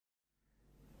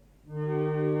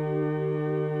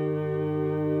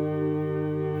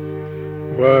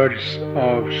Words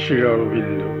of Sri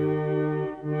Aurobindo.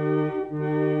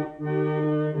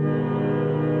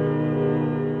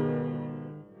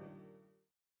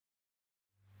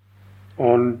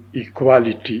 On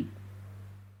equality.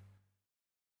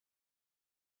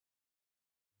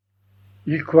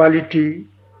 Equality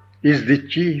is the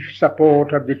chief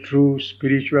support of the true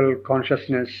spiritual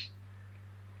consciousness,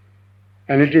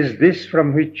 and it is this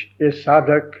from which a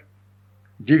sadhak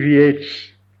deviates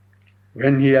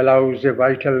when he allows a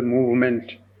vital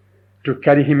movement to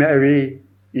carry him away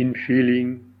in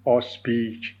feeling or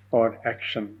speech or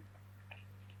action.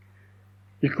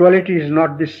 Equality is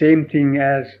not the same thing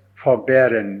as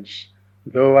forbearance,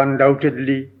 though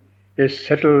undoubtedly a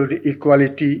settled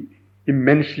equality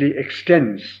immensely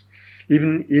extends,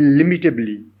 even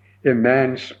illimitably, a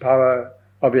man's power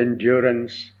of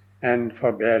endurance and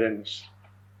forbearance.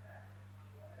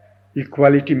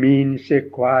 Equality means a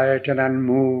quiet and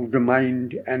unmoved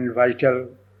mind and vital.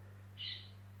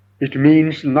 It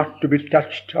means not to be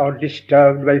touched or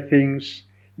disturbed by things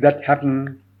that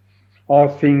happen or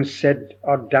things said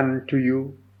or done to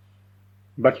you,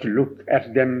 but to look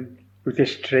at them with a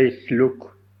straight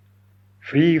look,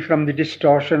 free from the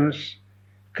distortions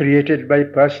created by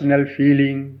personal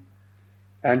feeling,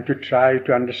 and to try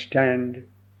to understand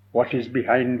what is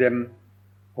behind them,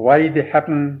 why they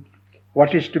happen,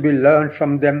 what is to be learned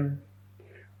from them,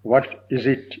 what is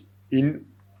it in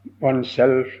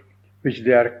oneself which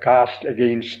they are cast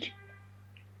against,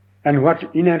 and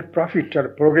what inner profit or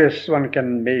progress one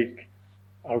can make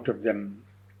out of them.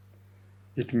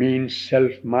 It means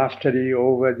self-mastery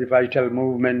over the vital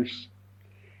movements,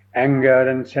 anger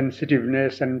and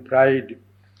sensitiveness and pride,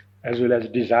 as well as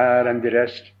desire and the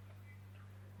rest,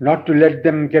 not to let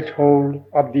them get hold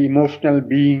of the emotional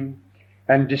being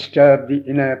and disturb the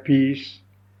inner peace,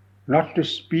 not to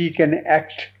speak and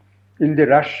act in the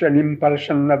rush and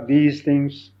impulsion of these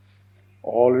things,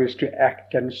 always to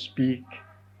act and speak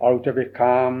out of a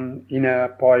calm inner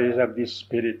poise of the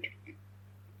spirit.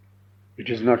 It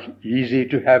is not easy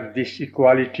to have this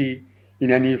equality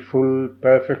in any full,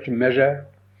 perfect measure,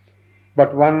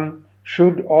 but one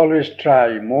should always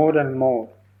try more and more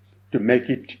to make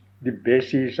it the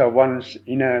basis of one's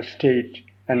inner state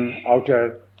and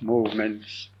outer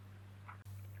movements.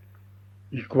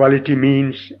 Equality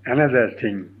means another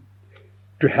thing,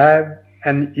 to have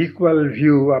an equal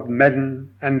view of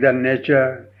men and their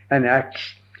nature and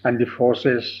acts and the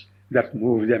forces that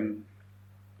move them.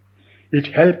 It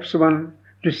helps one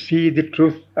to see the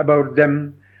truth about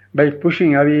them by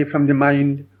pushing away from the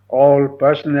mind all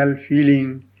personal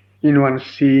feeling in one's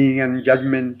seeing and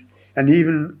judgment, and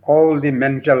even all the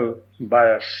mental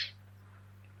bias.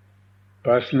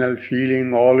 Personal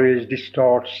feeling always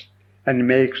distorts and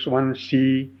makes one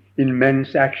see in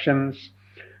men's actions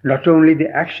not only the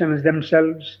actions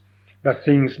themselves, but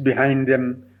things behind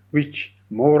them which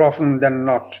more often than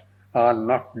not are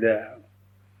not there.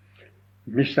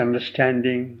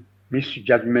 Misunderstanding,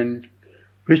 misjudgment,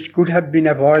 which could have been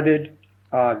avoided,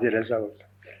 are the result.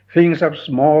 Things of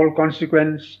small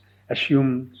consequence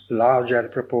assume larger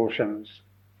proportions.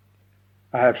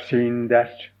 I have seen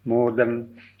that more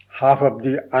than half of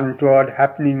the untoward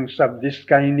happenings of this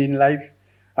kind in life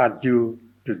are due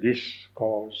to this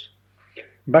cause.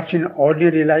 But in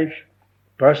ordinary life,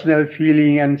 personal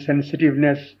feeling and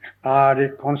sensitiveness are a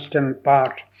constant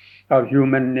part of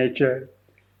human nature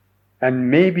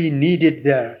and may be needed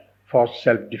there for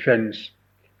self-defense,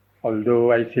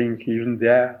 although I think even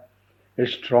there a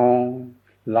strong,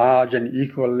 large and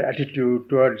equal attitude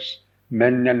towards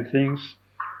men and things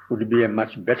would be a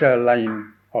much better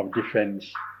line of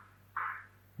defense.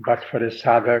 But for a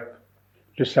sadhak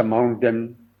to surmount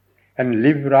them and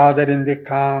live rather in the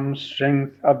calm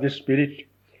strength of the spirit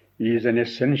is an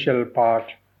essential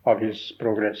part of his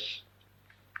progress.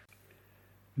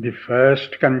 The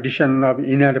first condition of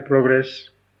inner progress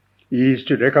is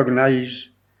to recognize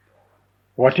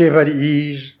whatever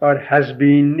is or has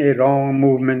been a wrong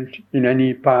movement in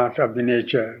any part of the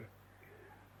nature,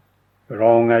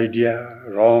 wrong idea,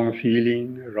 wrong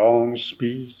feeling, wrong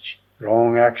speech,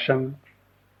 wrong action,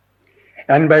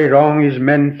 and by wrong is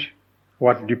meant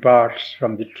what departs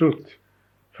from the truth,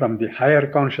 from the higher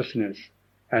consciousness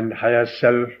and higher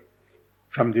self,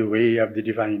 from the way of the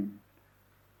divine.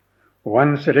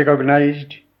 Once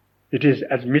recognized, it is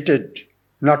admitted,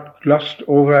 not glossed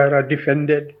over or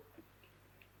defended,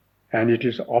 and it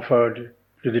is offered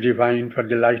to the divine for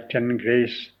the light and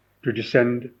grace to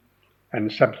descend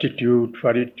and substitute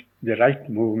for it the right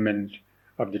movement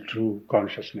of the true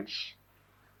consciousness.